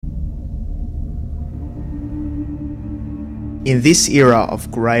In this era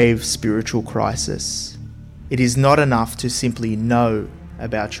of grave spiritual crisis, it is not enough to simply know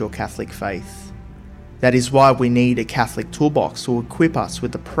about your Catholic faith. That is why we need a Catholic toolbox to equip us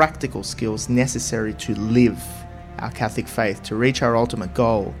with the practical skills necessary to live our Catholic faith to reach our ultimate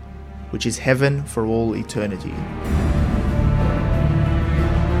goal, which is heaven for all eternity.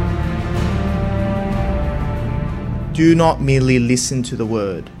 Do not merely listen to the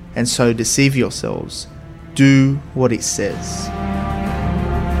word and so deceive yourselves. Do what it says.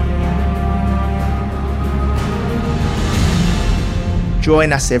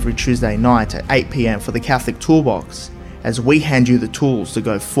 Join us every Tuesday night at 8 p.m. for the Catholic Toolbox as we hand you the tools to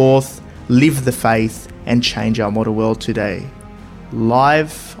go forth, live the faith, and change our modern world today.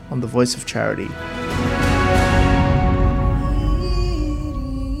 Live on the Voice of Charity.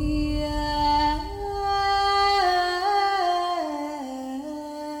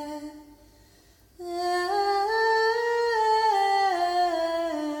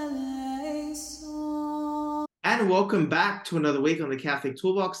 And welcome back to another week on the Catholic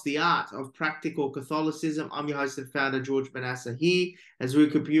Toolbox, the art of practical Catholicism. I'm your host and founder, George Manassa, here as we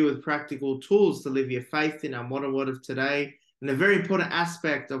equip you with practical tools to live your faith in our modern world of today. And a very important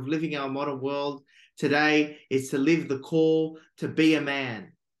aspect of living our modern world today is to live the call to be a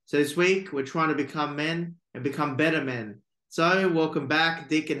man. So this week, we're trying to become men and become better men. So welcome back,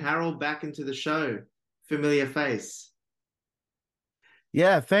 Deacon Harold, back into the show. Familiar face.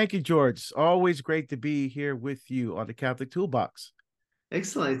 Yeah, thank you, George. It's always great to be here with you on the Catholic Toolbox.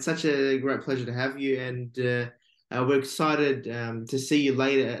 Excellent. It's such a great pleasure to have you, and we're excited to see you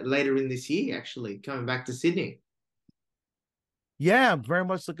later in this year, actually, coming back to Sydney. Yeah, I'm very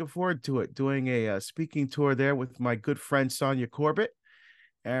much looking forward to it. Doing a speaking tour there with my good friend Sonia Corbett,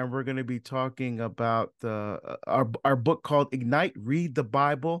 and we're going to be talking about our book called Ignite: Read the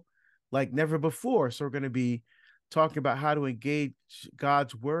Bible like never before. So we're going to be talking about how to engage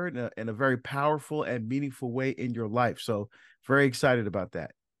God's word in a very powerful and meaningful way in your life. So very excited about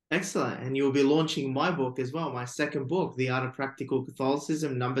that. Excellent. And you'll be launching my book as well, my second book, The Art of Practical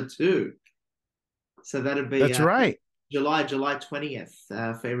Catholicism, number 2. So that'll be That's right. July 20th.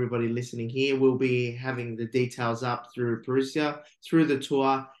 For everybody listening here, we'll be having the details up through Perusia, through the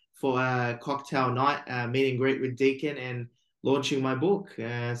tour for a cocktail night, meet and greet with Deacon, and launching my book.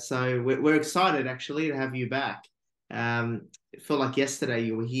 So we're excited, actually, to have you back. It felt like yesterday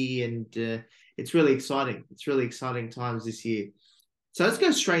you were here, and it's really exciting. It's really exciting times this year. So let's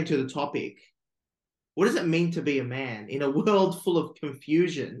go straight to the topic. What does it mean to be a man in a world full of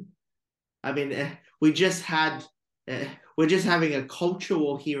confusion? I mean, we just had, we're just having a culture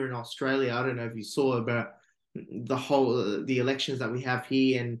war here in Australia. I don't know if you saw about the elections that we have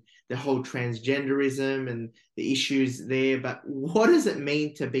here and the whole transgenderism and the issues there. But what does it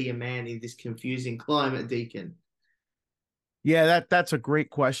mean to be a man in this confusing climate, Deacon? Yeah, that's a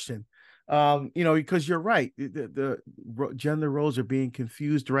great question. Because you're right, the gender roles are being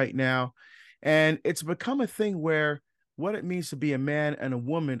confused right now, and it's become a thing where what it means to be a man and a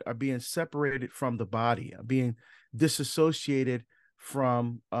woman are being separated from the body, are being disassociated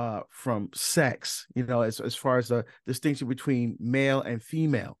from sex. As far as the distinction between male and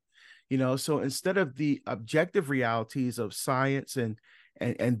female. So instead of the objective realities of science and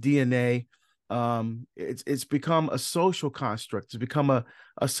DNA, it's become a social construct. It's become a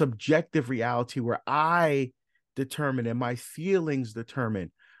subjective reality where I determine and my feelings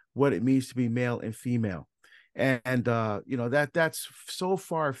determine what it means to be male and female. And that's so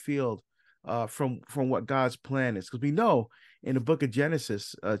far afield from what God's plan is, because we know in the book of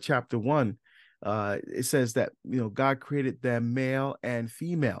Genesis, chapter 1, it says that God created them male and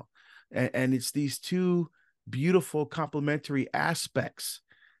female, and it's these two beautiful complementary aspects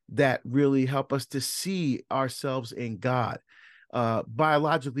that really help us to see ourselves in God,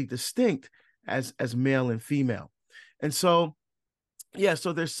 biologically distinct as male and female. And so, yeah,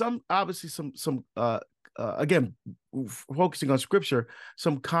 so there's obviously some again, focusing on scripture,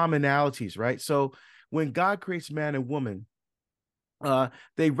 some commonalities, right? So when God creates man and woman,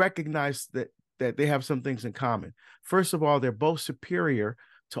 they recognize that they have some things in common. First of all, they're both superior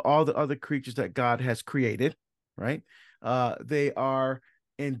to all the other creatures that God has created, right? They are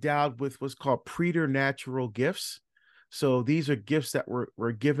endowed with what's called preternatural gifts. So these are gifts that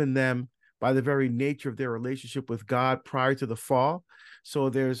were given them by the very nature of their relationship with God prior to the fall. So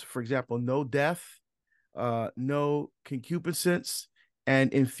there's, for example, no death, no concupiscence,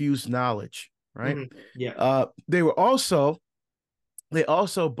 and infused knowledge, right? Mm-hmm. Yeah. They also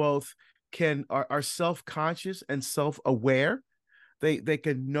both are self-conscious and self-aware. They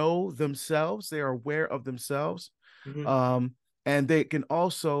can know themselves, they are aware of themselves. Mm-hmm. um and they can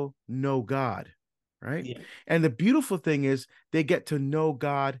also know God. right? Yeah. And the beautiful thing is they get to know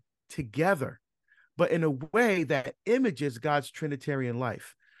God together, but in a way that images God's Trinitarian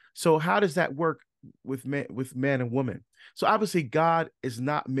life. So how does that work with man and woman? So obviously God is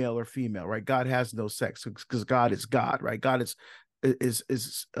not male or female, right? God has no sex because God is God, right? God is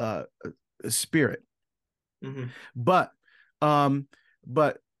a spirit. Hmm. But um,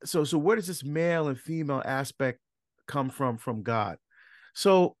 but so where does this male and female aspect come from God?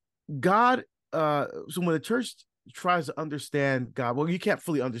 So God, so when the church tries to understand God, well, you can't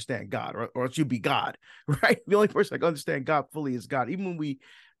fully understand God, or else you'd be God, right? The only person that can understand God fully is God. Even when we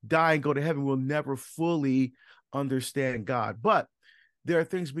die and go to heaven, we'll never fully understand God. But there are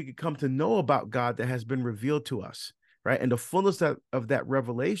things we could come to know about God that has been revealed to us, right? And the fullness of that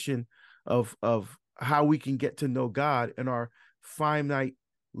revelation of how we can get to know God in our finite,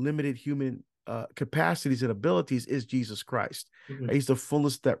 limited human capacities and abilities is Jesus Christ. Hmm. Right? He's the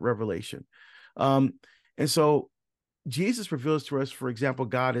fullness of that revelation. Um, and so Jesus reveals to us, for example,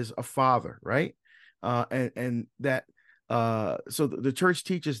 God is a father, right? And that so the church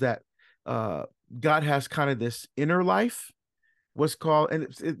teaches that uh, God has kind of this inner life, what's called, and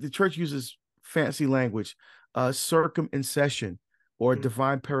the church uses fancy language, circumcision or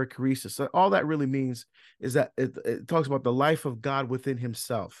divine perichoresis. So all that really means is that it talks about the life of God within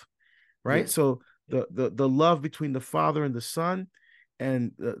Himself, right? Yeah. So the love between the Father and the Son,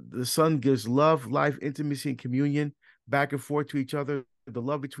 and the Son gives love, life, intimacy, and communion back and forth to each other. The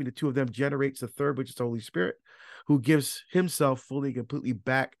love between the two of them generates the third, which is the Holy Spirit, who gives Himself fully and completely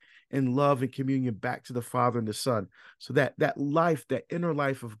back in love and communion back to the Father and the Son. So that life, that inner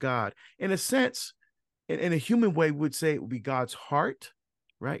life of God, in a sense, in a human way, would say it would be God's heart,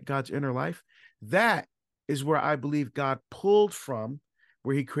 right? God's inner life. That is where I believe God pulled from,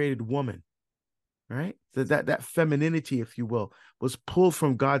 where He created woman, right? That femininity, if you will, was pulled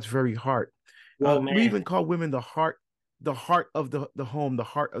from God's very heart. Well, We man. even call women the heart of the home, the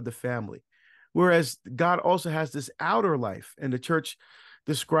heart of the family. Whereas God also has this outer life, and the church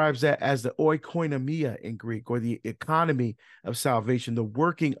describes that as the oikonomia in Greek, or the economy of salvation, the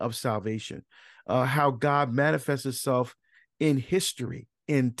working of salvation, how God manifests Himself in history,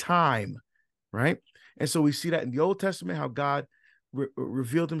 in time, right? And so we see that in the Old Testament, how God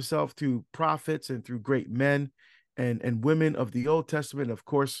revealed Himself through prophets and through great men and women of the Old Testament, of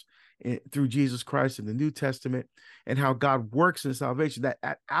course, through Jesus Christ in the New Testament, and how God works in salvation.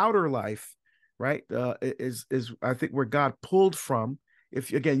 That outer life, right, is I think where God pulled from.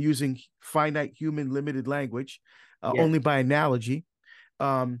 If again using finite human limited language, Yeah. only by analogy,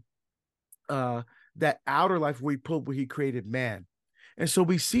 um, uh, that outer life where He pulled, where He created man. And so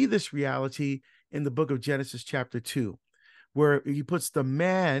we see this reality in the book of Genesis, chapter 2, where He puts the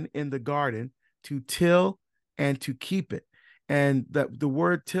man in the garden to till and to keep it. And the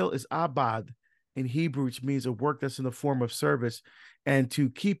word till is abad in Hebrew, which means a work that's in the form of service. And to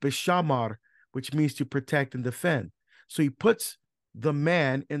keep is shamar, which means to protect and defend. So He puts the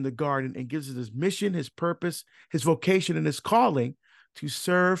man in the garden and gives it his mission, his purpose, his vocation, and his calling to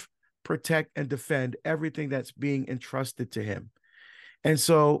serve, protect, and defend everything that's being entrusted to him. And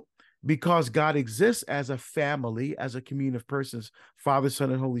so, because God exists as a family, as a communion of persons, Father,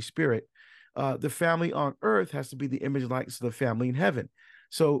 Son, and Holy Spirit, the family on earth has to be the image and likeness of the family in heaven.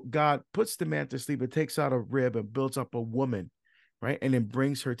 So God puts the man to sleep and takes out a rib and builds up a woman, right? And then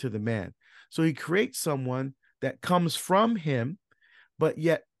brings her to the man. So He creates someone that comes from Him, but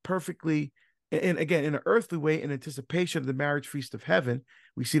yet perfectly, and again, in an earthly way, in anticipation of the marriage feast of heaven.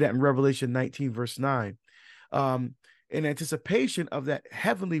 We see that in Revelation 19, verse 9. Um, in anticipation of that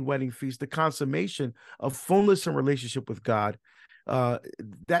heavenly wedding feast, the consummation of fullness and relationship with God, uh,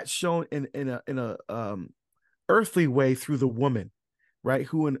 that's shown in a earthly way through the woman, right?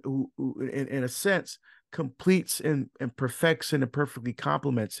 Who in a sense completes and perfects and perfectly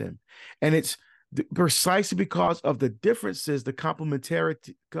complements Him, and it's precisely because of the differences, the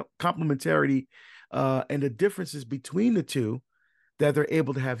complementarity, and the differences between the two, that they're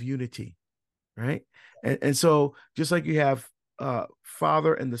able to have unity, right? And so just like you have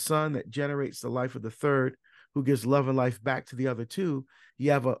Father and the Son that generates the life of the third, who gives love and life back to the other two,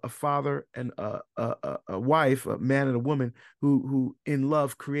 you have a father and a wife, a man and a woman, who in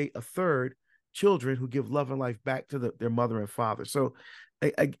love create a third, children who give love and life back to their mother and father. So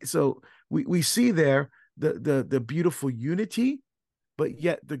so we see there the beautiful unity, but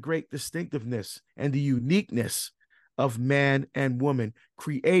yet the great distinctiveness and the uniqueness of man and woman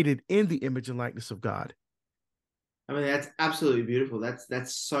created in the image and likeness of God. I mean, that's absolutely beautiful.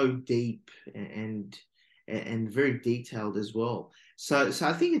 That's so deep and very detailed as well. So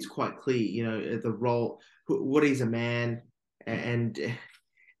I think it's quite clear, the role, what is a man, and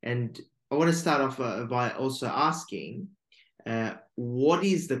and I want to start off by also asking, what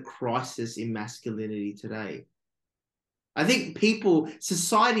is the crisis in masculinity today? I think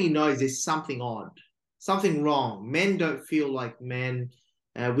society knows there's something odd, something wrong. Men don't feel like men.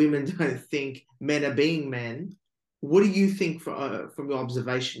 Women don't think men are being men. What do you think, from your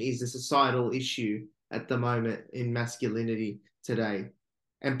observation, is the societal issue at the moment in masculinity today?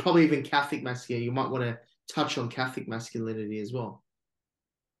 And probably even Catholic masculinity. You might want to touch on Catholic masculinity as well.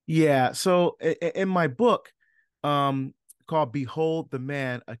 Yeah. So in my book, um, called "Behold the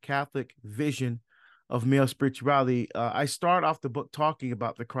Man: A Catholic Vision of Male Spirituality," I start off the book talking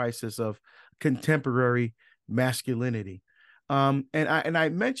about the crisis of contemporary masculinity. And I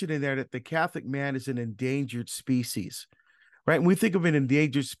mentioned in there that the Catholic man is an endangered species, right? When we think of an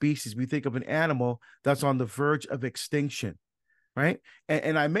endangered species, we think of an animal that's on the verge of extinction, right?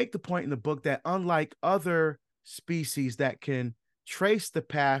 And I make the point in the book that unlike other species that can trace the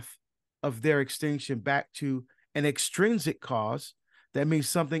path of their extinction back to an extrinsic cause, that means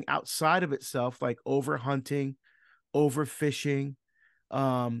something outside of itself, like overhunting, overfishing,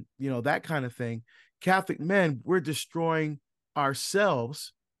 that kind of thing. Catholic men, we're destroying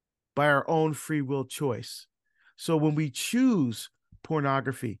ourselves by our own free will choice. So when we choose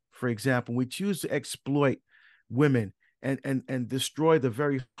pornography, for example, we choose to exploit women and destroy the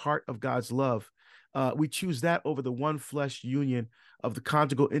very heart of God's love. We choose that over the one flesh union of the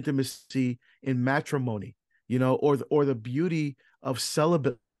conjugal intimacy in matrimony, or the beauty of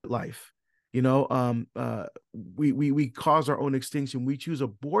celibate life. We cause our own extinction. We choose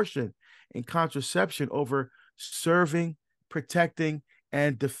abortion and contraception over serving, protecting,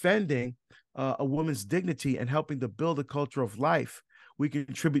 and defending a woman's dignity and helping to build a culture of life. We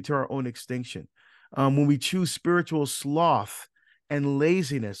contribute to our own extinction. When we choose spiritual sloth and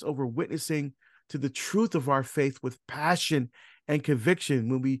laziness over witnessing to the truth of our faith with passion and conviction,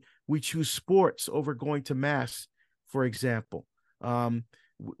 when we choose sports over going to mass, for example. And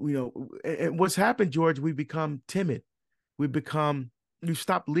what's happened, George, we become timid. We become, we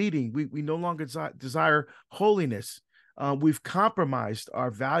stop leading. We no longer desire holiness. We've compromised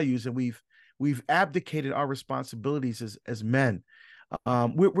our values, and we've abdicated our responsibilities as men.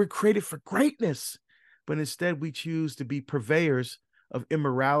 We're created for greatness, but instead we choose to be purveyors of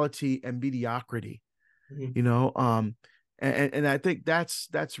immorality and mediocrity. Mhm. You know, and I think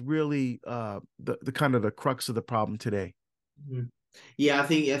that's really the kind of the crux of the problem today. Mhm. Yeah, I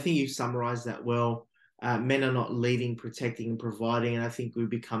think you summarized that well. Men are not leading, protecting, and providing, and I think we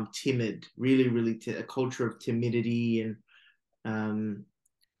become timid. Really, really, a culture of timidity, and um,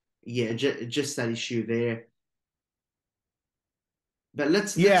 yeah, just that issue there. But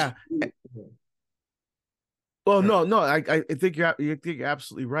let's. Yeah. Well, Sorry. no, I think you're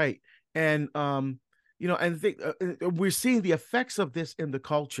absolutely right, and and I think we're seeing the effects of this in the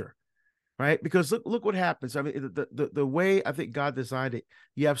culture, right? Because look what happens. I mean, the way I think God designed it,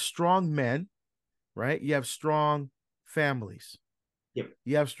 you have strong men, right? You have strong families. Yep.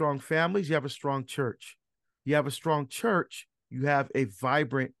 You have strong families. You have a strong church. You have a strong church. You have a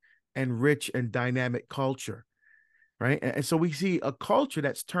vibrant and rich and dynamic culture, right? And so we see a culture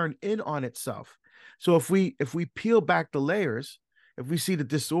that's turned in on itself. So if we peel back the layers, if we see the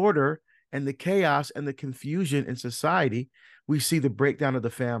disorder and the chaos and the confusion in society, we see the breakdown of the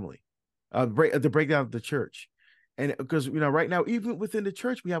family, the breakdown of the church. And because right now, even within the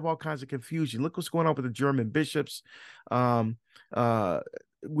church, we have all kinds of confusion. Look what's going on with the German bishops. Um, uh,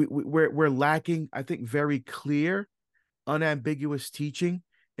 we're lacking, I think, very clear, unambiguous teaching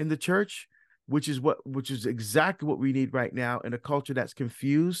in the church, which is exactly what we need right now in a culture that's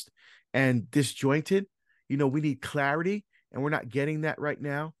confused and disjointed. We need clarity, and we're not getting that right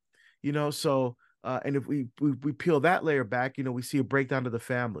now. So and if we peel that layer back, we see a breakdown of the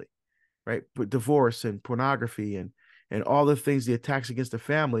family, right? But divorce and pornography and all the things, the attacks against the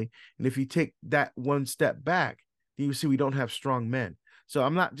family. And if you take that one step back, then you see we don't have strong men. So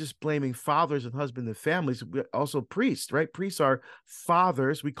I'm not just blaming fathers and husbands and families, but also priests, right? Priests are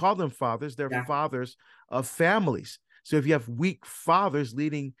fathers. We call them fathers. They're Yeah. fathers of families. So if you have weak fathers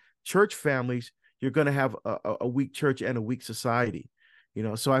leading church families, you're going to have a weak church and a weak society.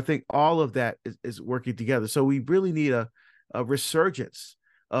 So I think all of that is working together. So we really need a resurgence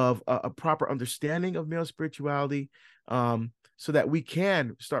of a proper understanding of male spirituality, so that we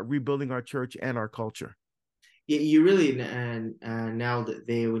can start rebuilding our church and our culture. Yeah, you really nailed it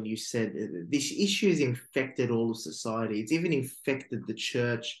there when you said this issue has infected all of society. It's even infected the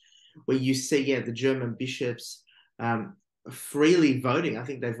church, where you see, yeah, the German bishops um, freely voting. I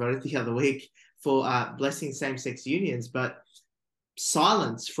think they voted the other week for blessing same-sex unions, but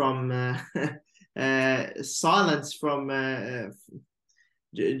silence from silence from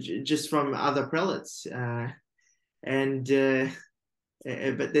just from other prelates, and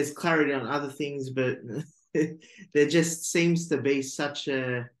but there's clarity on other things. But there just seems to be such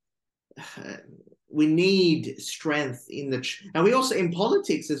a we need strength in and we also in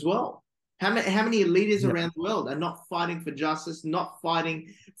politics as well. How many leaders Yeah. around the world are not fighting for justice, not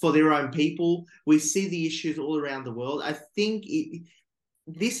fighting for their own people? We see the issues all around the world. I think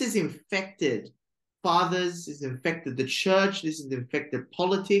this has infected fathers, this has infected the church, this has infected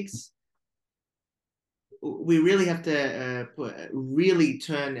politics. We really have to really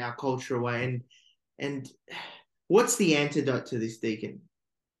turn our culture away. And what's the antidote to this, Deacon?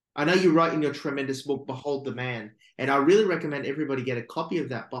 I know you write in your tremendous book, Behold the Man, and I really recommend everybody get a copy of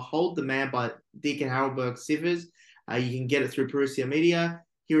that. Behold the Man by Deacon Harold Sivers. You can get it through Perusia Media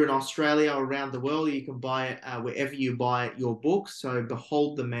here in Australia or around the world. You can buy it wherever you buy your books. So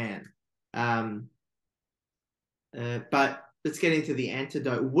Behold the Man. But let's get into the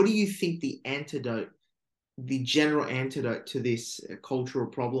antidote. What do you think the general antidote to this cultural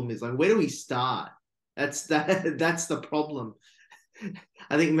problem is? Like, where do we start? That's the problem.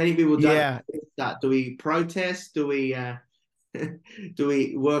 I think many people don't know Yeah. where to start. Do we protest? Do we do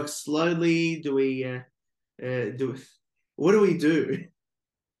we work slowly? Do we do what do we do?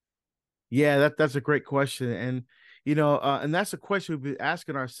 Yeah, that's a great question, and and that's a question we've been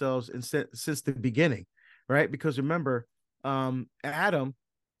asking ourselves since the beginning, right? Because remember, Adam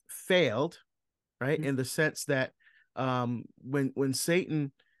failed, right, in the sense that when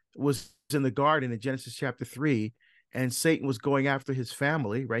Satan was in the garden in Genesis chapter 3, and Satan was going after his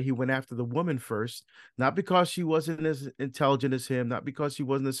family, right? He went after the woman first, not because she wasn't as intelligent as him, not because she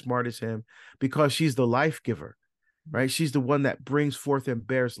wasn't as smart as him, because she's the life giver, right? She's the one that brings forth and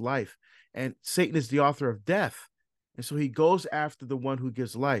bears life. And Satan is the author of death. And so he goes after the one who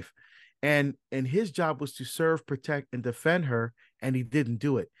gives life. And his job was to serve, protect, and defend her, and he didn't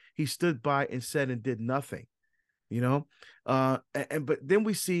do it. He stood by and said and did nothing, you know. But then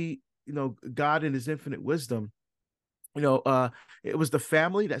we see, God in his infinite wisdom, it was the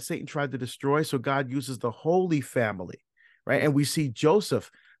family that Satan tried to destroy. So God uses the Holy Family, right? And we see Joseph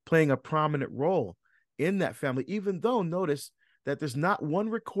playing a prominent role in that family, even though notice that there's not one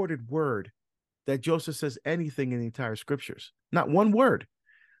recorded word that Joseph says anything in the entire scriptures, not one word,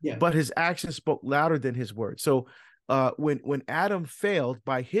 Yeah. but his actions spoke louder than his words. So when Adam failed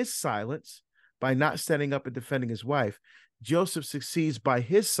by his silence, by not standing up and defending his wife, Joseph succeeds by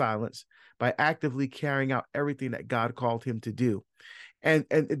his silence, by actively carrying out everything that God called him to do. And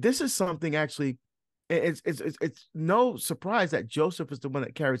this is something actually. It's no surprise that Joseph is the one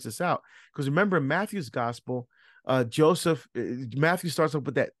that carries this out, because remember in Matthew's gospel, Matthew starts off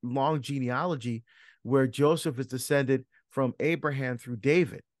with that long genealogy where Joseph is descended from Abraham through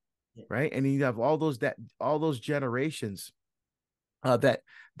David, right? And you have all those generations that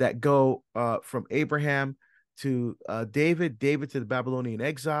go from Abraham to David to the Babylonian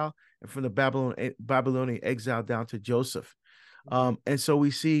exile, and from the Babylonian exile down to Joseph. And so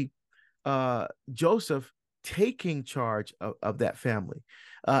we see Joseph taking charge of that family.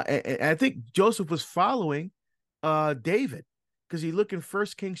 And I think Joseph was following David, because you look in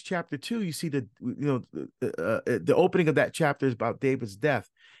First Kings chapter 2, you see the opening of that chapter is about David's death,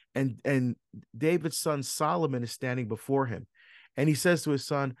 and David's son Solomon is standing before him, and he says to his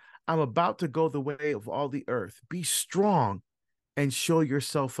son, "I'm about to go the way of all the earth. Be strong and show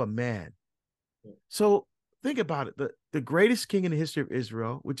yourself a man." So think about it. The greatest king in the history of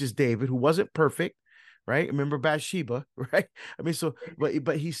Israel, which is David, who wasn't perfect, right? Remember Bathsheba, right? I mean, so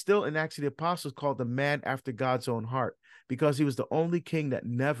but he's still in Acts of the Apostles called the man after God's own heart, because he was the only king that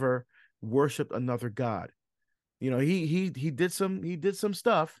never worshiped another god. He did some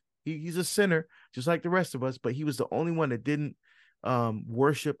stuff. He's a sinner just like the rest of us, but he was the only one that didn't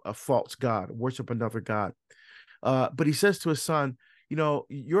worship a false god, worship another god. But he says to his son,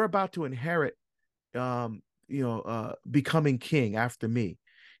 you're about to inherit becoming king after me.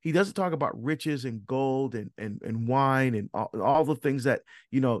 He doesn't talk about riches and gold and wine and all the things that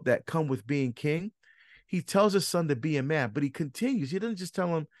that come with being king. He tells his son to be a man, but he continues. He doesn't just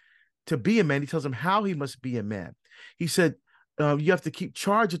tell him to be a man. He tells him how he must be a man. He said, you have to keep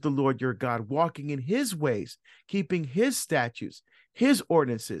charge of the Lord your God, walking in his ways, keeping his statutes, his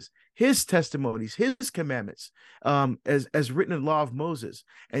ordinances, his testimonies, his commandments, as written in the law of Moses.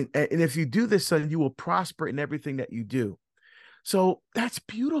 And if you do this, son, you will prosper in everything that you do. So that's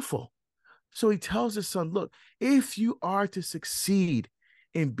beautiful. So he tells his son, look, if you are to succeed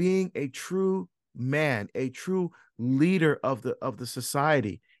in being a true man, a true leader of the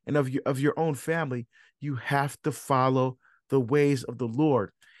society and of your own family, you have to follow the ways of the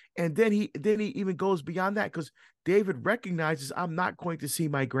Lord. And then he even goes beyond that, because David recognizes, I'm not going to see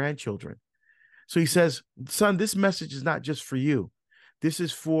my grandchildren. So he says, son, this message is not just for you. This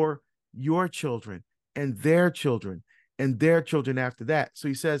is for your children and their children and their children after that. So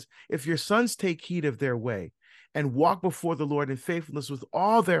he says, if your sons take heed of their way and walk before the Lord in faithfulness with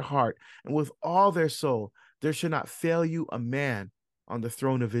all their heart and with all their soul, there should not fail you a man on the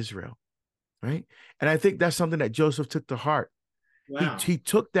throne of Israel. Right. And I think that's something that Joseph took to heart. Wow. He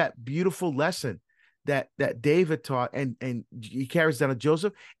took that beautiful lesson that David taught, and he carries down to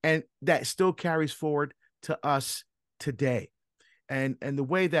Joseph, and that still carries forward to us today. And the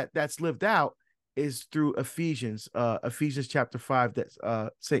way that that's lived out is through Ephesians chapter 5,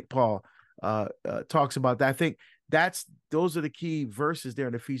 that St. Paul talks about that. I think those are the key verses there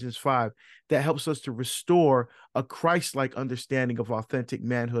in Ephesians 5 that helps us to restore a Christ-like understanding of authentic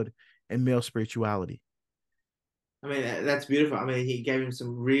manhood and male spirituality. I mean, that's beautiful. I mean, he gave him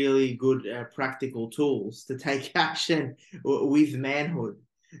some really good practical tools to take action with manhood.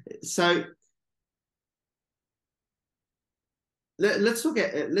 So let's look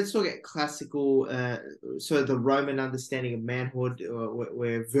at classical, so the Roman understanding of manhood,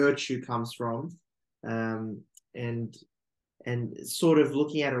 where virtue comes from, um, and sort of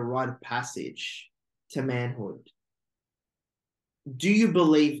looking at a rite of passage to manhood. Do you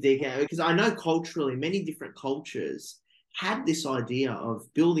believe they can? Because I know culturally, many different cultures had this idea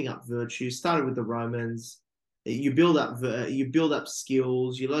of building up virtue. Started with the Romans. You build up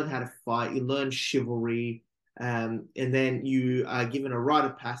skills. You learn how to fight. You learn chivalry, and then you are given a rite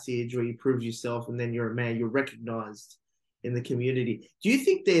of passage where you prove yourself, and then you're a man. You're recognized in the community. Do you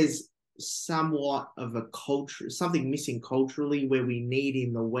think there's somewhat of a culture, something missing culturally, where we need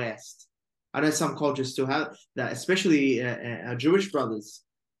in the West? I know some cultures still have that, especially our Jewish brothers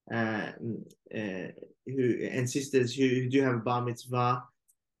who and sisters who do have a bar mitzvah,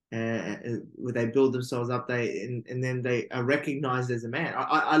 where they build themselves up, and then they are recognized as a man.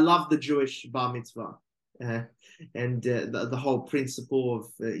 I love the Jewish bar mitzvah, and the whole principle of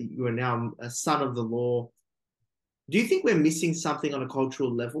you are now a son of the law. Do you think we're missing something on a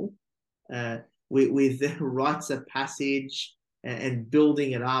cultural level uh, with the rites of passage and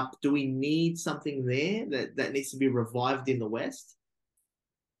building it up? Do we need something there that needs to be revived in the West?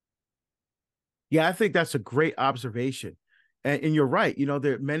 Yeah, I think that's a great observation. And you're right. You know,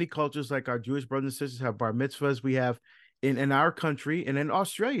 there are many cultures like our Jewish brothers and sisters have bar mitzvahs. We have in our country and in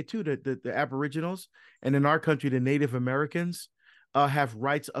Australia too, the Aboriginals, and in our country, the Native Americans have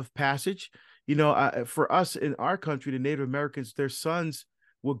rites of passage. You know, for us in our country, the Native Americans, their sons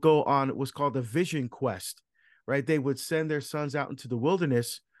would go on what's called a vision quest, right? They would send their sons out into the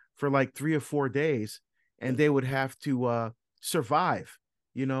wilderness for like 3 or 4 days, Yeah, and they would have to survive,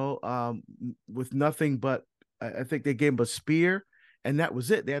 with nothing but I think they gave them a spear, and that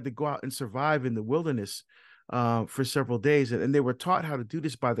was it. They had to go out and survive in the wilderness for several days, and they were taught how to do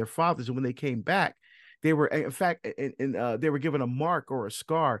this by their fathers. And when they came back, they were, in fact, they were given a mark or a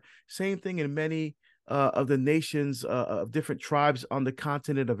scar. Same thing in many of the nations of different tribes on the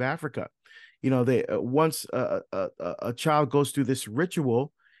continent of Africa. You know, they once a child goes through this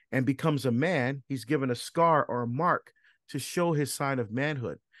ritual and becomes a man, he's given a scar or a mark to show his sign of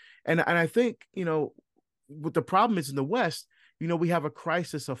manhood. And I think, what the problem is in the West, we have a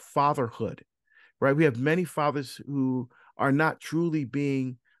crisis of fatherhood, right? We have many fathers who are not truly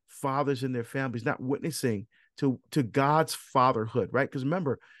being fathers in their families, not witnessing to God's fatherhood, right? Because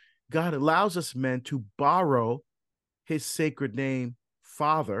remember, God allows us men to borrow his sacred name,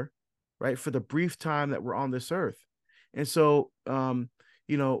 Father, right, for the brief time that we're on this earth. And so,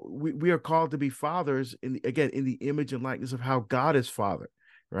 we are called to be fathers in the image and likeness of how God is Father,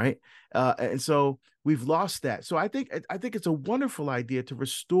 right? And so we've lost that. So I think it's a wonderful idea to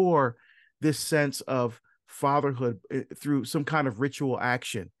restore this sense of fatherhood through some kind of ritual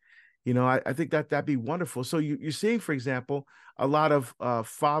action. I think that'd be wonderful. So you're seeing, for example, a lot of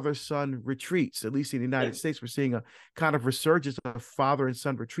father-son retreats. At least in the yeah, United States, we're seeing a kind of resurgence of father and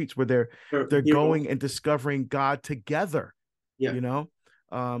son retreats where they're beautiful. going and discovering God together. Yeah, You know,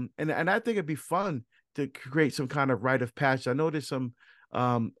 and I think it'd be fun to create some kind of rite of passage. I know there's some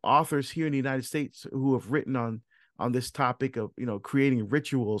authors here in the United States who have written on this topic of creating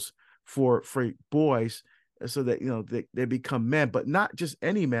rituals for boys so that they become men, but not just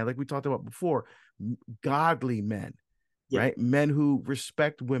any man, like we talked about before, godly men, yeah, right? Men who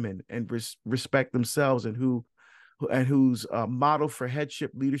respect women and respect themselves, and whose model for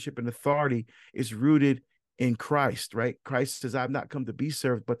headship, leadership, and authority is rooted in Christ, right? Christ says, I've not come to be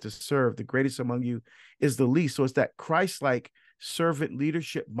served, but to serve. The greatest among you is the least. So it's that Christ-like servant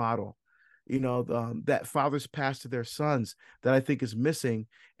leadership model that fathers pass to their sons that I think is missing.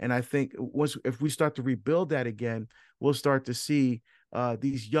 And I think if we start to rebuild that again, we'll start to see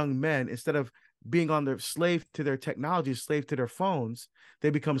these young men, instead of being on their slave to their technology, slave to their phones,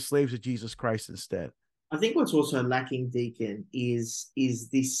 they become slaves of Jesus Christ instead. I think what's also lacking, Deacon, is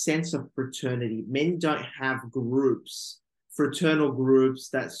this sense of fraternity. Men don't have groups, fraternal groups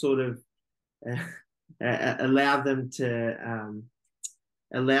that sort of uh, allow them to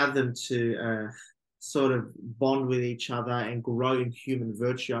sort of bond with each other and grow in human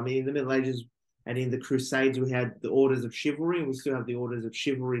virtue. I mean, in the Middle Ages and in the Crusades, we had the orders of chivalry, and we still have the orders of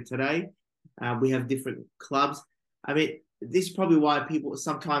chivalry today. We have different clubs. I mean, this is probably why people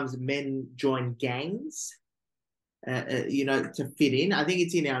sometimes men join gangs, to fit in. I think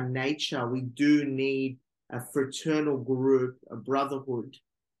it's in our nature. We do need a fraternal group, a brotherhood,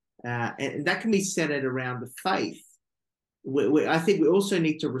 and that can be centered around the faith. I think we also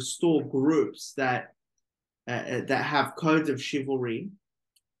need to restore groups that have codes of chivalry,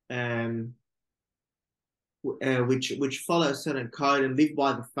 um, which follow a certain code and live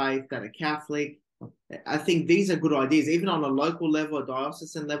by the faith, that are Catholic. I think these are good ideas, even on a local level, a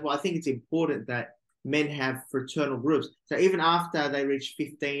diocesan level. I think it's important that men have fraternal groups. So even after they reach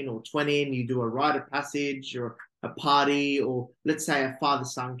 15 or 20, and you do a rite of passage or a party, or let's say a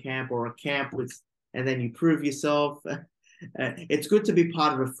father-son camp or a camp with, and then you prove yourself. It's good to be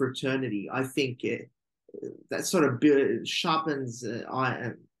part of a fraternity. I think that sort of sharpens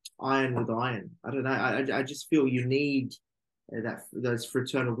iron with iron. I don't know. I just feel you need those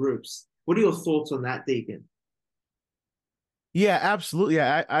fraternal groups. What are your thoughts on that, Deacon? Yeah, absolutely.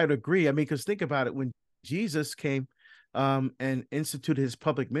 I'd agree. I mean, because think about it. When Jesus came and instituted his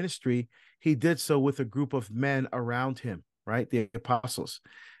public ministry, he did so with a group of men around him, right? The apostles,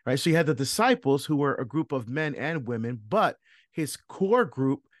 right? So you had the disciples, who were a group of men and women, but his core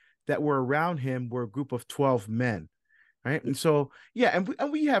group that were around him were a group of 12 men, right? And so, yeah,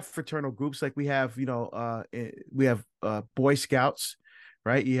 and we have fraternal groups, like we have, we have Boy Scouts,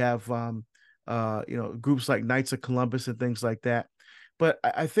 right? You have groups like Knights of Columbus and things like that. But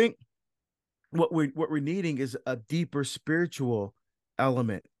I think what we're needing is a deeper spiritual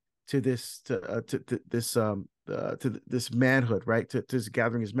element to this manhood, right? To this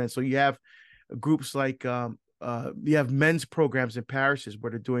gathering as men. So you have groups like you have men's programs in parishes where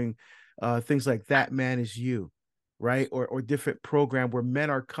they're doing things like That Man Is You, right? Or different program where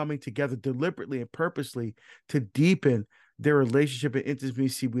men are coming together deliberately and purposely to deepen their relationship and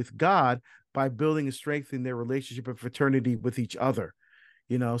intimacy with God by building and strengthening their relationship and fraternity with each other.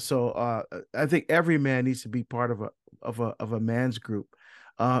 So I think every man needs to be part of a man's group.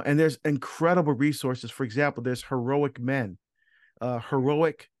 And there's incredible resources. For example, there's Heroic Men.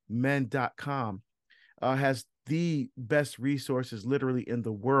 Heroicmen.com has the best resources literally in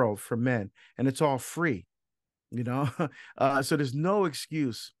the world for men, and it's all free. you know so there's no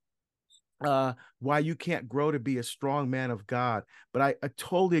excuse why you can't grow to be a strong man of God. But I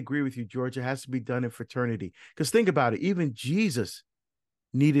totally agree with you, George. It has to be done in fraternity, because think about it, even Jesus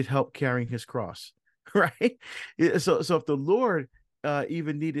needed help carrying his cross. Right. So if the Lord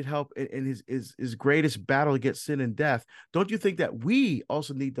even needed help in his greatest battle against sin and death, don't you think that we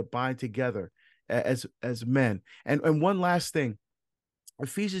also need to bind together as men? And one last thing,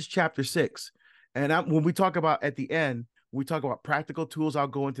 Ephesians chapter 6. And when we talk about at the end, we talk about practical tools. I'll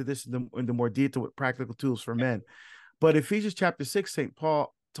go into this in the more detail with practical tools for men. But Ephesians chapter 6, St.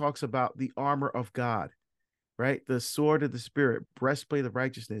 Paul talks about the armor of God, right? The sword of the Spirit, breastplate of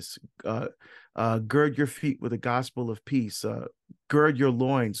righteousness, gird your feet with the gospel of peace, gird your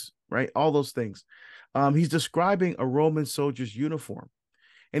loins, right? All those things. He's describing a Roman soldier's uniform.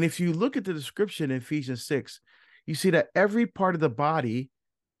 And if you look at the description in Ephesians 6, you see that every part of the body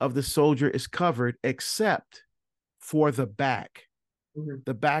of the soldier is covered except for the back. Mm-hmm.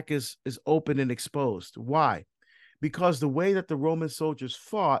 The back is open and exposed. Why? Because the way that the Roman soldiers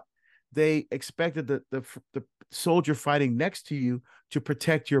fought, they expected the soldier fighting next to you to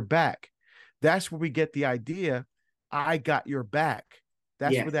protect your back. That's where we get the idea, I got your back.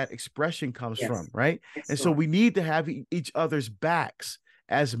 That's where Yes. that expression comes Yes. from, right? Yes, And so right. we need to have each other's backs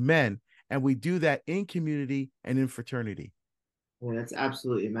as men. And we do that in community and in fraternity. Yeah, that's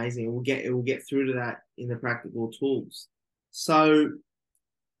absolutely amazing. We'll get through to that in the practical tools. So,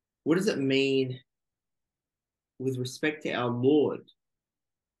 what does it mean with respect to our Lord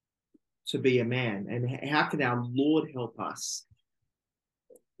to be a man, and how can our Lord help us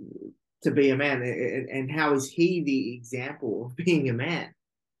to be a man, and how is He the example of being a man?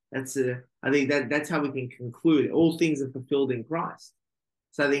 I think that's how we can conclude all things are fulfilled in Christ.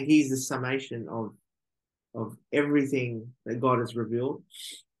 So I think He's the summation of everything that God has revealed.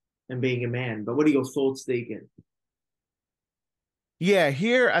 and being a man. But what are your thoughts, Deacon? Yeah,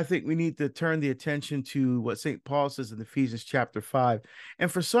 here I think we need to turn the attention to what St. Paul says in Ephesians chapter 5.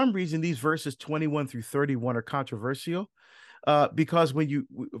 And for some reason, these verses 21 through 31 are controversial because when you,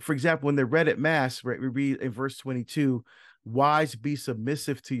 for example, when they're read at Mass, right, we read in verse 22, wives be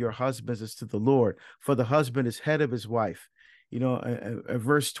submissive to your husbands as to the Lord, for the husband is head of his wife.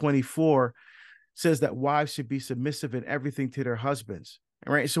 Verse 24 says that wives should be submissive in everything to their husbands.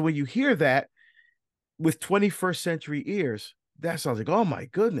 All right. So when you hear that, with 21st century ears, that sounds like, oh my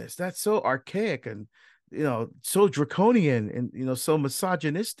goodness, that's so archaic and so draconian and so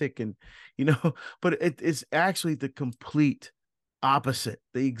misogynistic and but it's actually the complete opposite,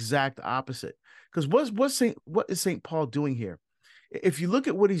 the exact opposite. Because what is St. Paul doing here? If you look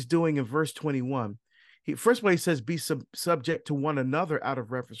at what he's doing in verse 21, first of all, he says, be subject to one another out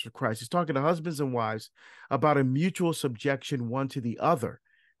of reference for Christ. He's talking to husbands and wives about a mutual subjection one to the other,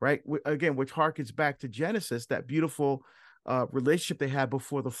 right? Again, which harkens back to Genesis, that beautiful relationship they had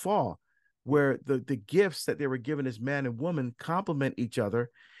before the fall, where the gifts that they were given as man and woman complement each other.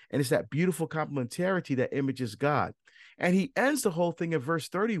 And it's that beautiful complementarity that images God. And he ends the whole thing in verse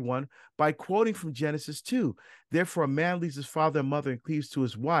 31 by quoting from Genesis 2. Therefore, a man leaves his father and mother and cleaves to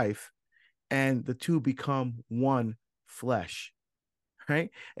his wife, and the two become one flesh, right?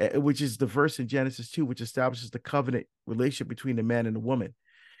 Which is the verse in Genesis 2, which establishes the covenant relationship between the man and the woman.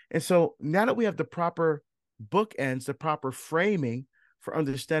 And so now that we have the proper bookends, the proper framing for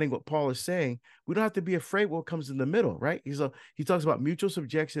understanding what Paul is saying, we don't have to be afraid what comes in the middle, right? He talks about mutual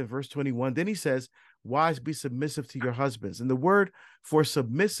subjection in verse 21. Then he says, wives, be submissive to your husbands. And the word for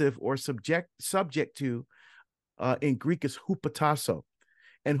submissive or subject to in Greek is hupotasso.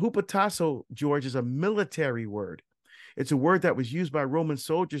 And hupotasso, George, is a military word. It's a word that was used by Roman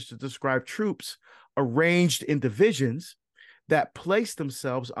soldiers to describe troops arranged in divisions that placed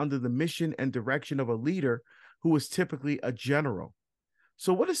themselves under the mission and direction of a leader who was typically a general.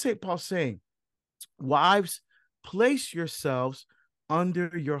 So what is St. Paul saying? Wives, place yourselves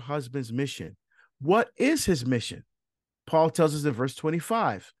under your husband's mission. What is his mission? Paul tells us in verse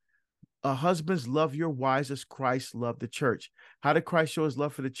 25, husbands, love your wives as Christ loved the church. How did Christ show his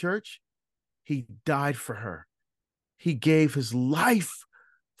love for the church? He died for her. He gave his life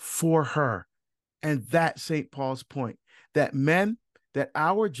for her. And that's St. Paul's point, that men, that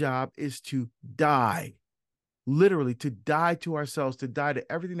our job is to die, literally to die to ourselves, to die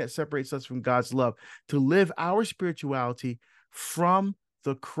to everything that separates us from God's love, to live our spirituality from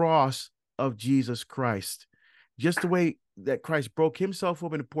the cross of Jesus Christ. Just the way that Christ broke himself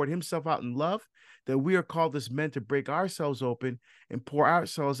open and poured himself out in love, that we are called as men to break ourselves open and pour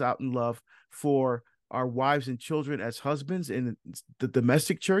ourselves out in love for our wives and children as husbands in the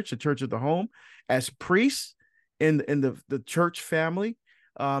domestic church, the church of the home, as priests in the church family,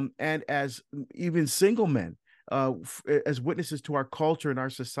 and as even single men, as witnesses to our culture and our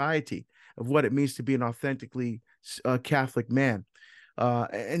society of what it means to be an authentically Catholic man.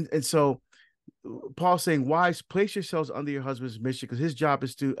 And so Paul's saying, wives, place yourselves under your husband's mission, because his job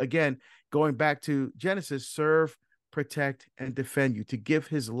is to, again, going back to Genesis, serve, protect, and defend you, to give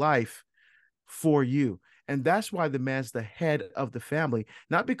his life for you. And that's why the man's the head of the family,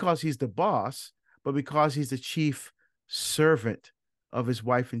 not because he's the boss, but because he's the chief servant of his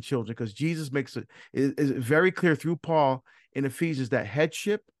wife and children. Because Jesus makes it is very clear through Paul in Ephesians that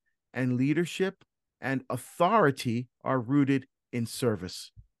headship and leadership and authority are rooted in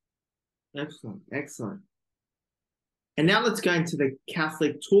service. Excellent, excellent. And now let's go into the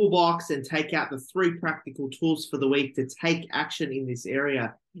Catholic toolbox and take out the 3 practical tools for the week to take action in this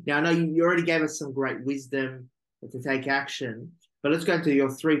area. Now, I know you already gave us some great wisdom to take action, but let's go into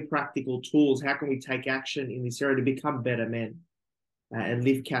your 3 practical tools. How can we take action in this area to become better men and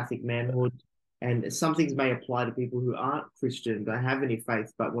live Catholic manhood? And some things may apply to people who aren't Christian, don't have any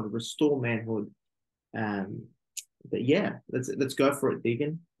faith, but want to restore manhood. But yeah, let's go for it,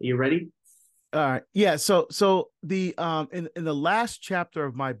 Deacon. Are you ready? Yeah. So the in the last chapter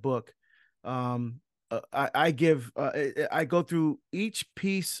of my book, I go through each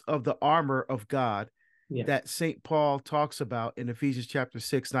piece of the armor of God that St. Paul talks about in Ephesians chapter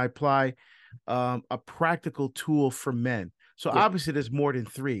 6, and I apply a practical tool for men. So obviously there's more than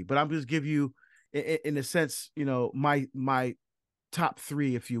 3, but I'm just give you, in a sense, my top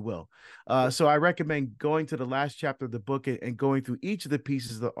 3, if you will. So I recommend going to the last chapter of the book and going through each of the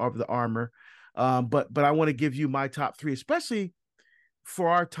pieces of the armor. But I want to give you my top 3, especially for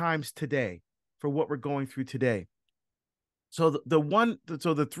our times today, for what we're going through today. So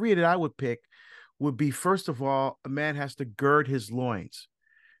the 3 that I would pick would be, first of all, a man has to gird his loins,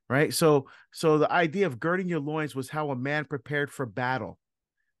 right? So the idea of girding your loins was how a man prepared for battle.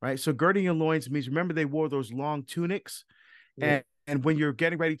 right? So girding your loins means, remember, they wore those long tunics, Yeah. and when you're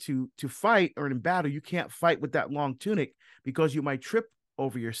getting ready to fight or in battle, you can't fight with that long tunic because you might trip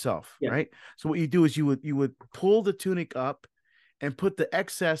over yourself, Yeah. right? So what you do is you would pull the tunic up and put the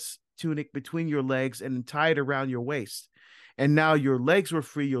excess tunic between your legs and tie it around your waist. And now your legs were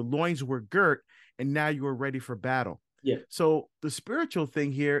free, your loins were girt, and now you are ready for battle. Yeah. So the spiritual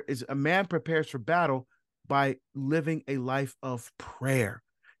thing here is a man prepares for battle by living a life of prayer.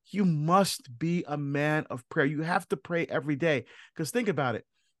 You must be a man of prayer. You have to pray every day. Because think about it.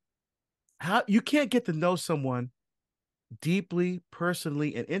 How you can't get to know someone deeply,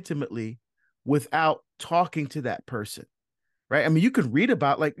 personally, and intimately without talking to that person, right? I mean, you could read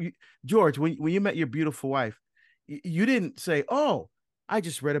about, like, George, when you met your beautiful wife, you didn't say, "Oh, I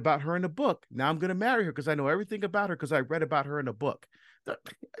just read about her in a book. Now I'm going to marry her because I know everything about her because I read about her in a book."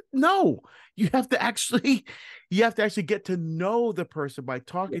 No, you have to actually, you have to actually get to know the person by Yeah.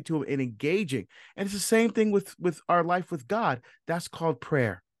 talking to him and engaging. And it's the same thing with our life with God. That's called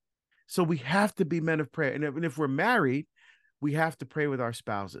prayer. So we have to be men of prayer. And if we're married, we have to pray with our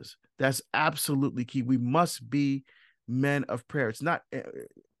spouses. That's absolutely key. We must be men of prayer. It's not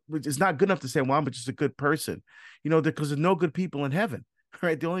good enough to say, "Well, I'm just a good person," because there's no good people in heaven,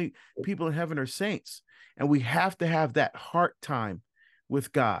 right? The only people in heaven are saints, and we have to have that heart time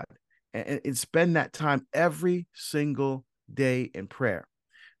with God, and spend that time every single day in prayer.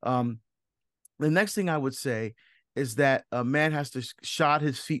 Um, the next thing I would say is that a man has to shod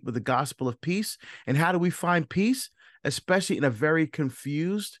his feet with the gospel of peace. And how do we find peace? Especially in a very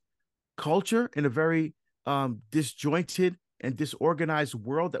confused culture, in a very disjointed and disorganized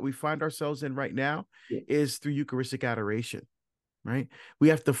world that we find ourselves in right now, Yeah. is through Eucharistic adoration, right? We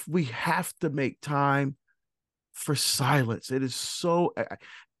have to make time for silence. It is so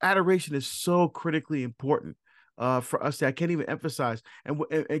adoration is so critically important for us that I can't even emphasize. And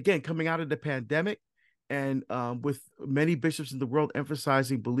again, coming out of the pandemic, and with many bishops in the world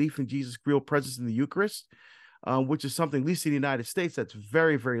emphasizing belief in Jesus' real presence in the Eucharist, which is something, at least in the United States, that's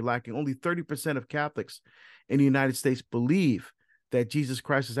very, very lacking. Only 30% of Catholics in the United States believe that Jesus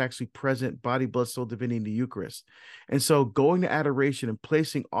Christ is actually present, body, blood, soul, divinity in the Eucharist. And so going to adoration and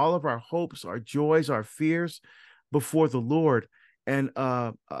placing all of our hopes, our joys, our fears before the Lord, and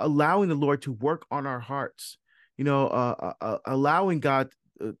allowing the Lord to work on our hearts, allowing God,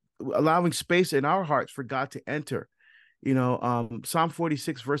 allowing space in our hearts for God to enter. Psalm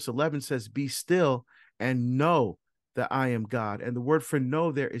 46, verse 11 says, "Be still and know that I am God." And the word for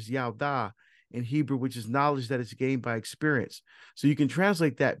know there is yaudah in Hebrew, which is knowledge that is gained by experience. So you can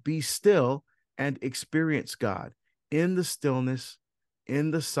translate that: be still and experience God in the stillness,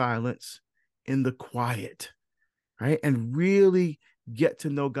 in the silence, in the quiet, right? And really get to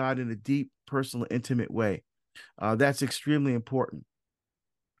know God in a deep, personal, intimate way. That's extremely important.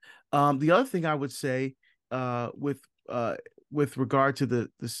 The other thing I would say, with regard to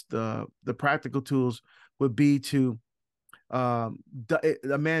the practical tools, would be to, a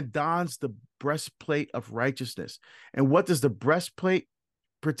man dons the breastplate of righteousness. And what does the breastplate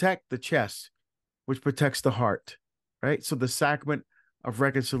protect? The chest, which protects the heart, right? So the sacrament of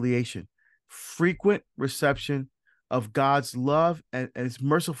reconciliation, frequent reception of God's love and his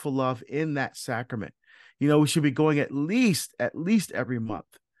merciful love in that sacrament. We should be going at least every month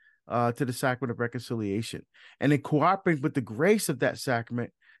to the sacrament of reconciliation, and then cooperating with the grace of that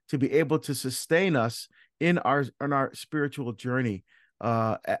sacrament to be able to sustain us in our spiritual journey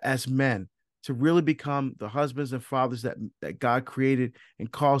as men, to really become the husbands and fathers that God created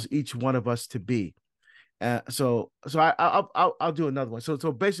and calls each one of us to be. I'll do another one. So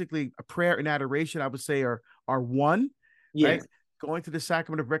basically, a prayer and adoration, I would say, are one, Yeah. right? Going to the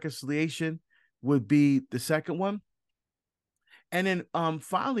sacrament of reconciliation would be the second one. And then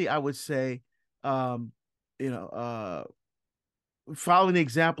finally, I would say, um, you know, following the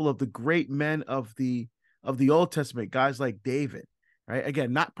example of the great men of the Old Testament, guys like David, right?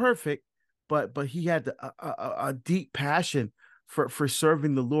 Again, not perfect, but he had a deep passion for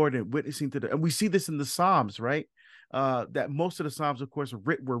serving the Lord and witnessing to and we see this in the Psalms, right? That most of the Psalms, of course,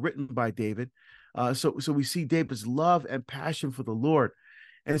 were written by David. So we see David's love and passion for the Lord.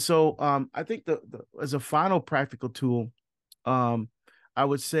 And so I think as a final practical tool, um, I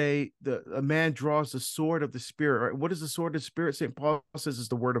would say a man draws the sword of the Spirit. Right? What is the sword of the Spirit? St. Paul says is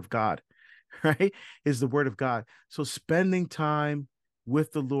the word of God, right? Is the word of God. So spending time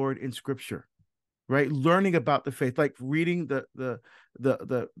with the Lord in Scripture, right? Learning about the faith, like reading the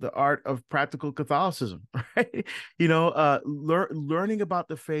art of practical Catholicism, right? Learning about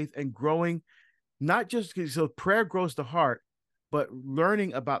the faith and growing, not just so prayer grows the heart, but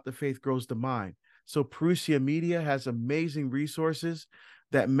learning about the faith grows the mind. So Perusia Media has amazing resources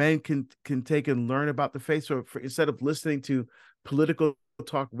that men can take and learn about the faith. So instead of listening to political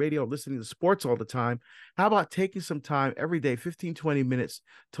talk radio, listening to sports all the time, how about taking some time every day, 15, 20 minutes,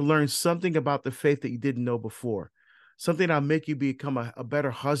 to learn something about the faith that you didn't know before, something that'll make you become a better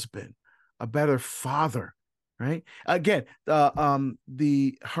husband, a better father, right? Again,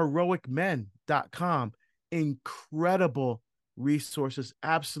 the heroicmen.com, incredible resources,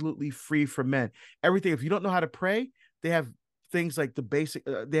 absolutely free for men. Everything. If you don't know how to pray, they have things like the basic,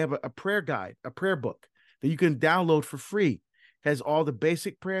 they have a prayer guide, a prayer book that you can download for free. Has all the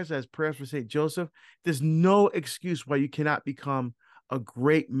basic prayers, has prayers for St. Joseph. There's no excuse why you cannot become a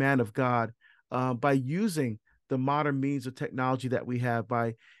great man of God by using the modern means of technology that we have,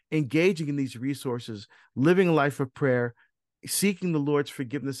 by engaging in these resources, living a life of prayer, seeking the Lord's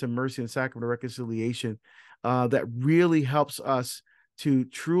forgiveness and mercy and sacrament of reconciliation. That really helps us to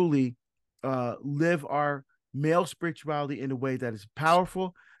truly live our male spirituality in a way that is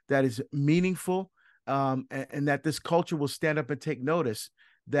powerful, that is meaningful, and that this culture will stand up and take notice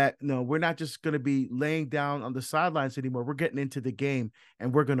that no, we're not just going to be laying down on the sidelines anymore. We're getting into the game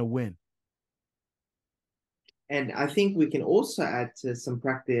and we're going to win. And I think we can also add to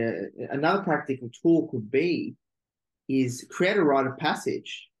another practical tool could be is create a rite of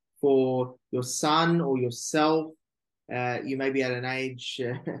passage for your son or yourself. You may be at an age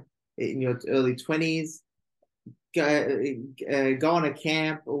in your early 20s, go on a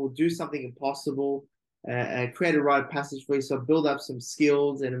camp or do something impossible, create a rite of passage for yourself, build up some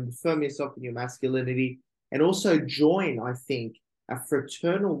skills and affirm yourself in your masculinity, and also join, I think, a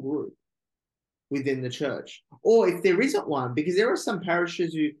fraternal group within the church. Or if there isn't one, because there are some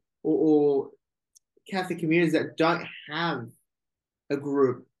parishes or Catholic communities that don't have a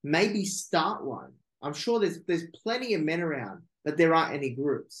group, maybe start one. I'm sure there's plenty of men around, but there aren't any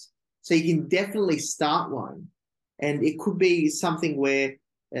groups. So you can definitely start one. And it could be something where,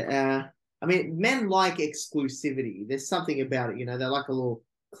 men like exclusivity. There's something about it, they like a little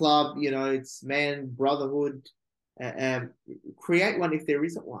club, it's man, brotherhood. Create one if there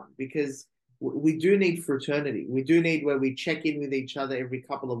isn't one, because we do need fraternity. We do need where we check in with each other every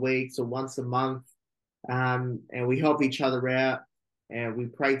couple of weeks or once a month, and we help each other out and we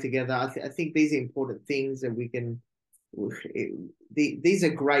pray together. I think these are important things that we can. These are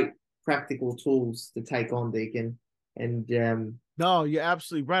great practical tools to take on, Deacon. And no, you're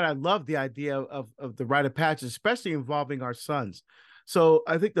absolutely right. I love the idea of the rite of passage, especially involving our sons. So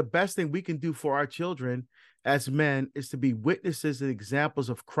I think the best thing we can do for our children as men is to be witnesses and examples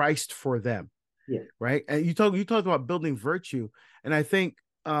of Christ for them. Yeah. Right. And you talked about building virtue. And I think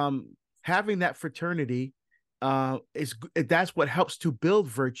having that fraternity that's what helps to build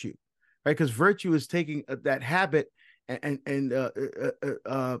virtue. Right. Because virtue is taking that habit and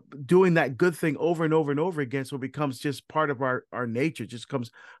doing that good thing over and over and over again, so it becomes just part of our nature, just becomes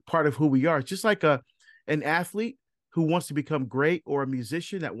part of who we are. It's just like an athlete who wants to become great, or a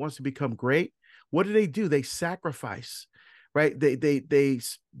musician that wants to become great. What do? They sacrifice, right? They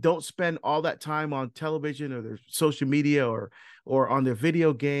don't spend all that time on television or their social media or on their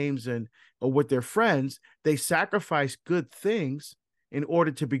video games or with their friends. They sacrifice good things in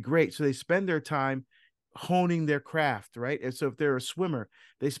order to be great. So they spend their time honing their craft, right? And so if they're a swimmer,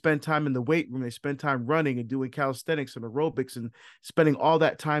 they spend time in the weight room, they spend time running and doing calisthenics and aerobics and spending all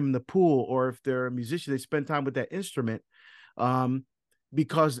that time in the pool. Or if they're a musician, they spend time with that instrument,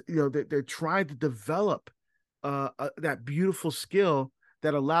 because they're trying to develop that beautiful skill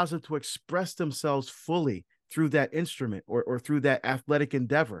that allows them to express themselves fully through that instrument or through that athletic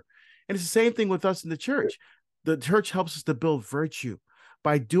endeavor. And it's the same thing with us in the church. The church helps us to build virtue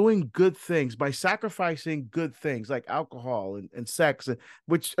by doing good things, by sacrificing good things like alcohol and sex,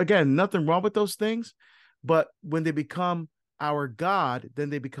 which, again, nothing wrong with those things. But when they become our God, then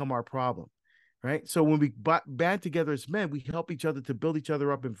they become our problem, right? So when we band together as men, we help each other to build each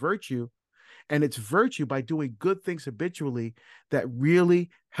other up in virtue. And it's virtue by doing good things habitually that really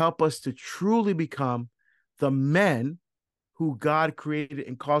help us to truly become the men who God created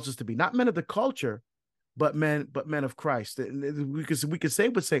and calls us to be. Not men of the culture, but men of Christ. And we could say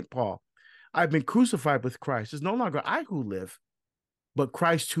with St. Paul, I've been crucified with Christ. It's no longer I who live, but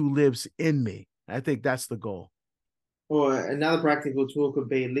Christ who lives in me. I think that's the goal. Or another practical tool could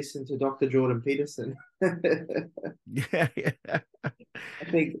be listen to Dr. Jordan Peterson. Yeah. I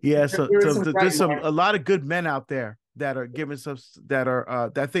think Yeah. there are some great there's a lot of good men out there that are giving some that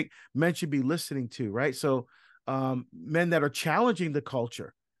I think men should be listening to, right? So men that are challenging the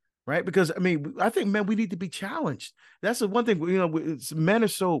culture, right? Because I think men, we need to be challenged. That's the one thing. Men are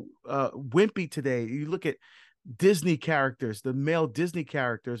so wimpy today. You look at Disney characters, the male Disney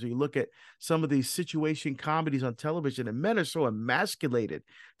characters, or you look at some of these situation comedies on television, and men are so emasculated,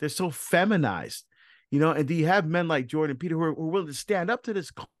 they're so feminized, and do you have men like Jordan Peter who are willing to stand up to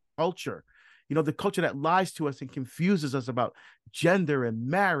this culture, the culture that lies to us and confuses us about gender and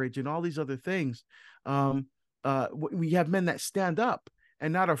marriage and all these other things. We have men that stand up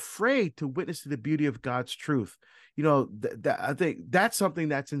and not afraid to witness to the beauty of God's truth. I think that's something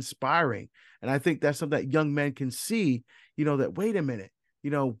that's inspiring. And I think that's something that young men can see, that, wait a minute,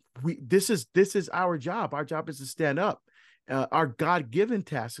 this is our job. Our job is to stand up. Our God-given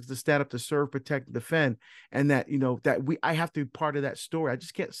task is to stand up, to serve, protect, and defend. And that, I have to be part of that story. I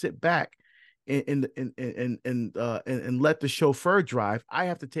just can't sit back and let the chauffeur drive. I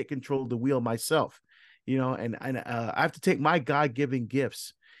have to take control of the wheel myself, and I have to take my God-given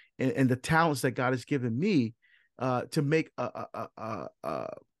gifts and the talents that God has given me to make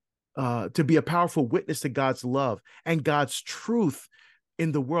to be a powerful witness to God's love and God's truth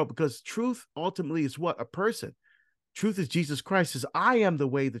in the world, because truth ultimately is what? A person. Truth is Jesus Christ. Says, I am the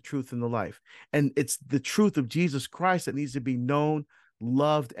way, the truth, and the life. And it's the truth of Jesus Christ that needs to be known,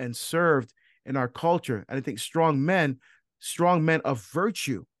 loved, and served in our culture. And I think strong men of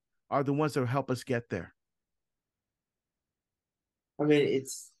virtue are the ones that will help us get there. I mean,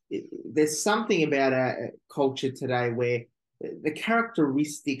 there's something about our culture today where the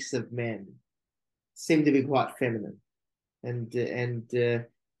characteristics of men seem to be quite feminine and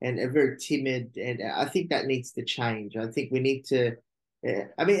are very timid, and I think that needs to change. I think we need to.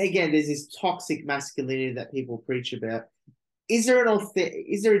 I mean, again, there's this toxic masculinity that people preach about. Is there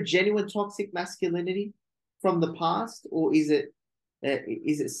a genuine toxic masculinity from the past, or is it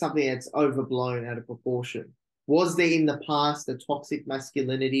something that's overblown out of proportion? Was there in the past a toxic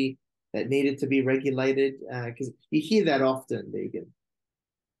masculinity that needed to be regulated? Because you hear that often, Deegan.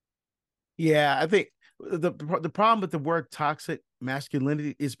 Yeah, I think the problem with the word toxic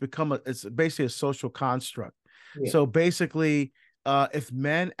masculinity is it's basically a social construct. Yeah. So basically, if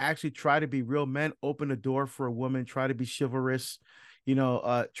men actually try to be real men, open a door for a woman, try to be chivalrous,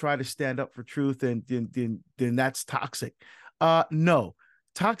 try to stand up for truth, and then that's toxic. No,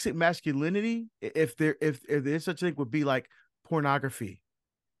 toxic masculinity, if there's such a thing, would be like pornography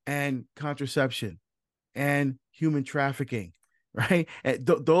and contraception and human trafficking, right? And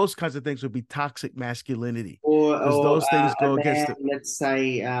those kinds of things would be toxic masculinity, because Or those things a go against man, the, let's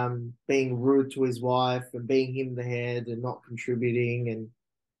say, being rude to his wife and being him the head and not contributing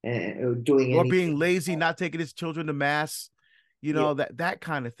and doing or being anything. lazy, not taking his children to mass, Yeah. that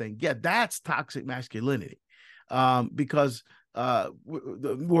kind of thing. Yeah, that's toxic masculinity, because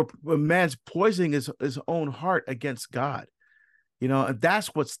when man's poisoning his own heart against God, and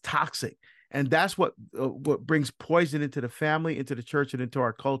that's what's toxic, and that's what brings poison into the family, into the church, and into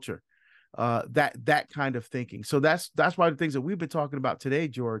our culture. That kind of thinking. So that's why the things that we've been talking about today,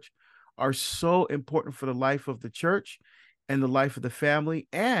 George, are so important for the life of the church and the life of the family,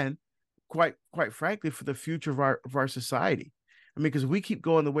 and quite frankly, for the future of our society. I mean, because we keep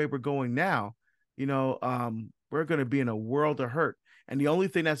going the way we're going now, we're going to be in a world of hurt, and the only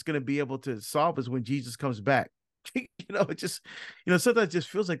thing that's going to be able to solve is when Jesus comes back. It just, sometimes it just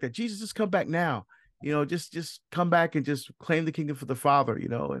feels like that. Jesus, just come back now. Just come back and just claim the kingdom for the Father.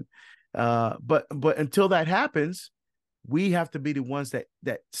 And but until that happens, we have to be the ones that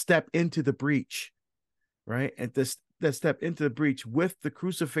step into the breach, right? And this that step into the breach with the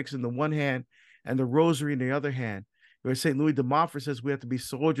crucifix in the one hand and the rosary in the other hand. Where St. Louis de Montfort says we have to be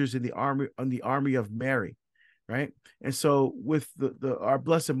soldiers in the army of Mary, right? And so with our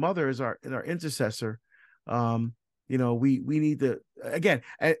Blessed Mother as our intercessor, we need to, again,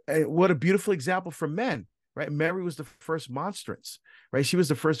 what a beautiful example for men, right? Mary was the first monstrance, right? She was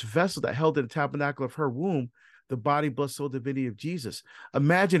the first vessel that held in the tabernacle of her womb the body, blood, soul, divinity of Jesus.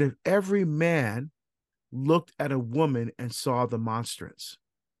 Imagine if every man looked at a woman and saw the monstrance,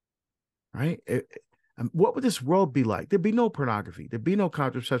 right? What would this world be like? There'd be no pornography. There'd be no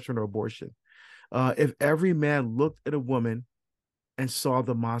contraception or abortion. If every man looked at a woman and saw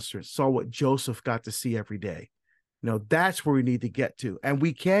the monstrance, saw what Joseph got to see every day. That's where we need to get to. And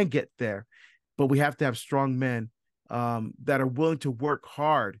we can get there, but we have to have strong men that are willing to work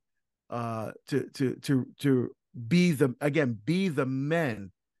hard to be the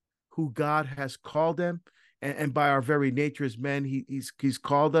men who God has called them, and by our very nature as men, he's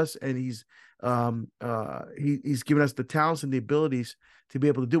called us, and he's given us the talents and the abilities to be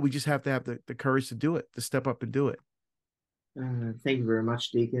able to do it. We just have to have the courage to do it, to step up and do it. Thank you very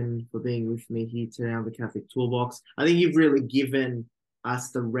much, Deacon, for being with me here today on the Catholic Toolbox. I think you've really given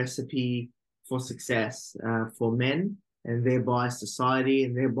us the recipe for success for men and thereby society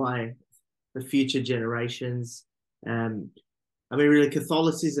and thereby the future generations. I mean, really,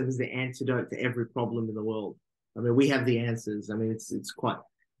 Catholicism is the antidote to every problem in the world. I mean, we have the answers. I mean, it's quite,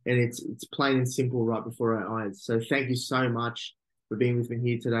 and it's plain and simple right before our eyes. So thank you so much for being with me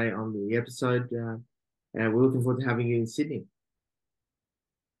here today on the episode. And we're looking forward to having you in Sydney.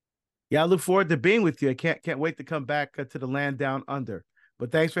 Yeah, I look forward to being with you. I can't wait to come back to the land down under.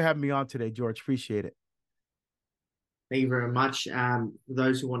 But thanks for having me on today, George. Appreciate it. Thank you very much. For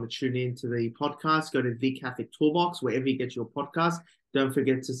those who want to tune in to the podcast, go to The Catholic Toolbox, wherever you get your podcast. Don't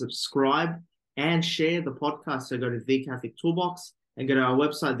forget to subscribe and share the podcast. So go to The Catholic Toolbox and go to our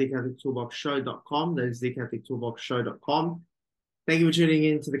website, thecatholictoolboxshow.com. That is thecatholictoolboxshow.com. Thank you for tuning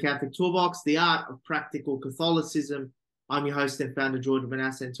in to The Catholic Toolbox, the art of practical Catholicism. I'm your host and founder, George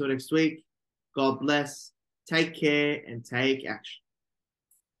Manasseh. Until next week, God bless, take care, and take action.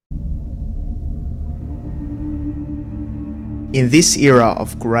 In this era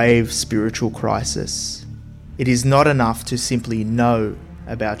of grave spiritual crisis, it is not enough to simply know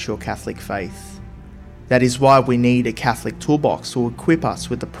about your Catholic faith. That is why we need a Catholic toolbox to equip us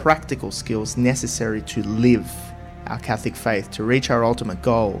with the practical skills necessary to live our Catholic faith to reach our ultimate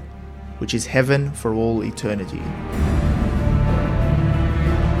goal, which is heaven for all eternity.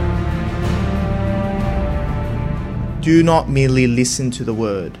 Do not merely listen to the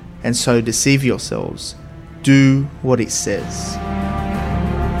word and so deceive yourselves. Do what it says.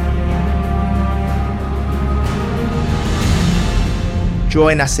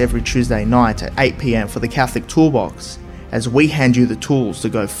 Join us every Tuesday night at 8 p.m. for the Catholic Toolbox as we hand you the tools to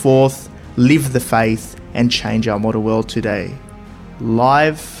go forth, live the faith, and change our modern world today.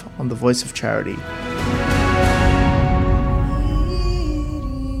 Live on the Voice of Charity.